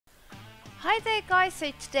Hi there guys, so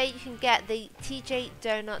today you can get the TJ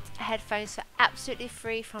Donut headphones for absolutely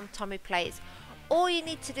free from Tommy Plays. All you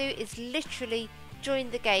need to do is literally join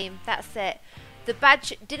the game, that's it. The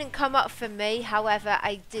badge didn't come up for me, however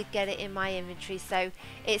I did get it in my inventory, so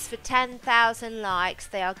it's for 10,000 likes.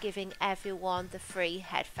 They are giving everyone the free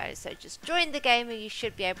headphones, so just join the game and you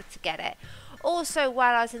should be able to get it. Also,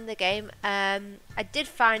 while I was in the game, I did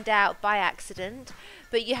find out by accident,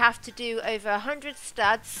 but you have to do over 100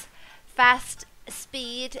 studs, fast,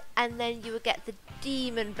 speed, and then you will get the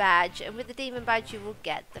demon badge, and with the demon badge you will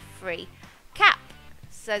get the free cap.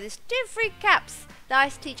 So there's 2 free caps.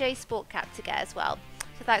 Nice TJ Sport cap to get as well.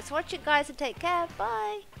 So thanks for watching guys, and take care.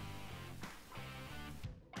 Bye.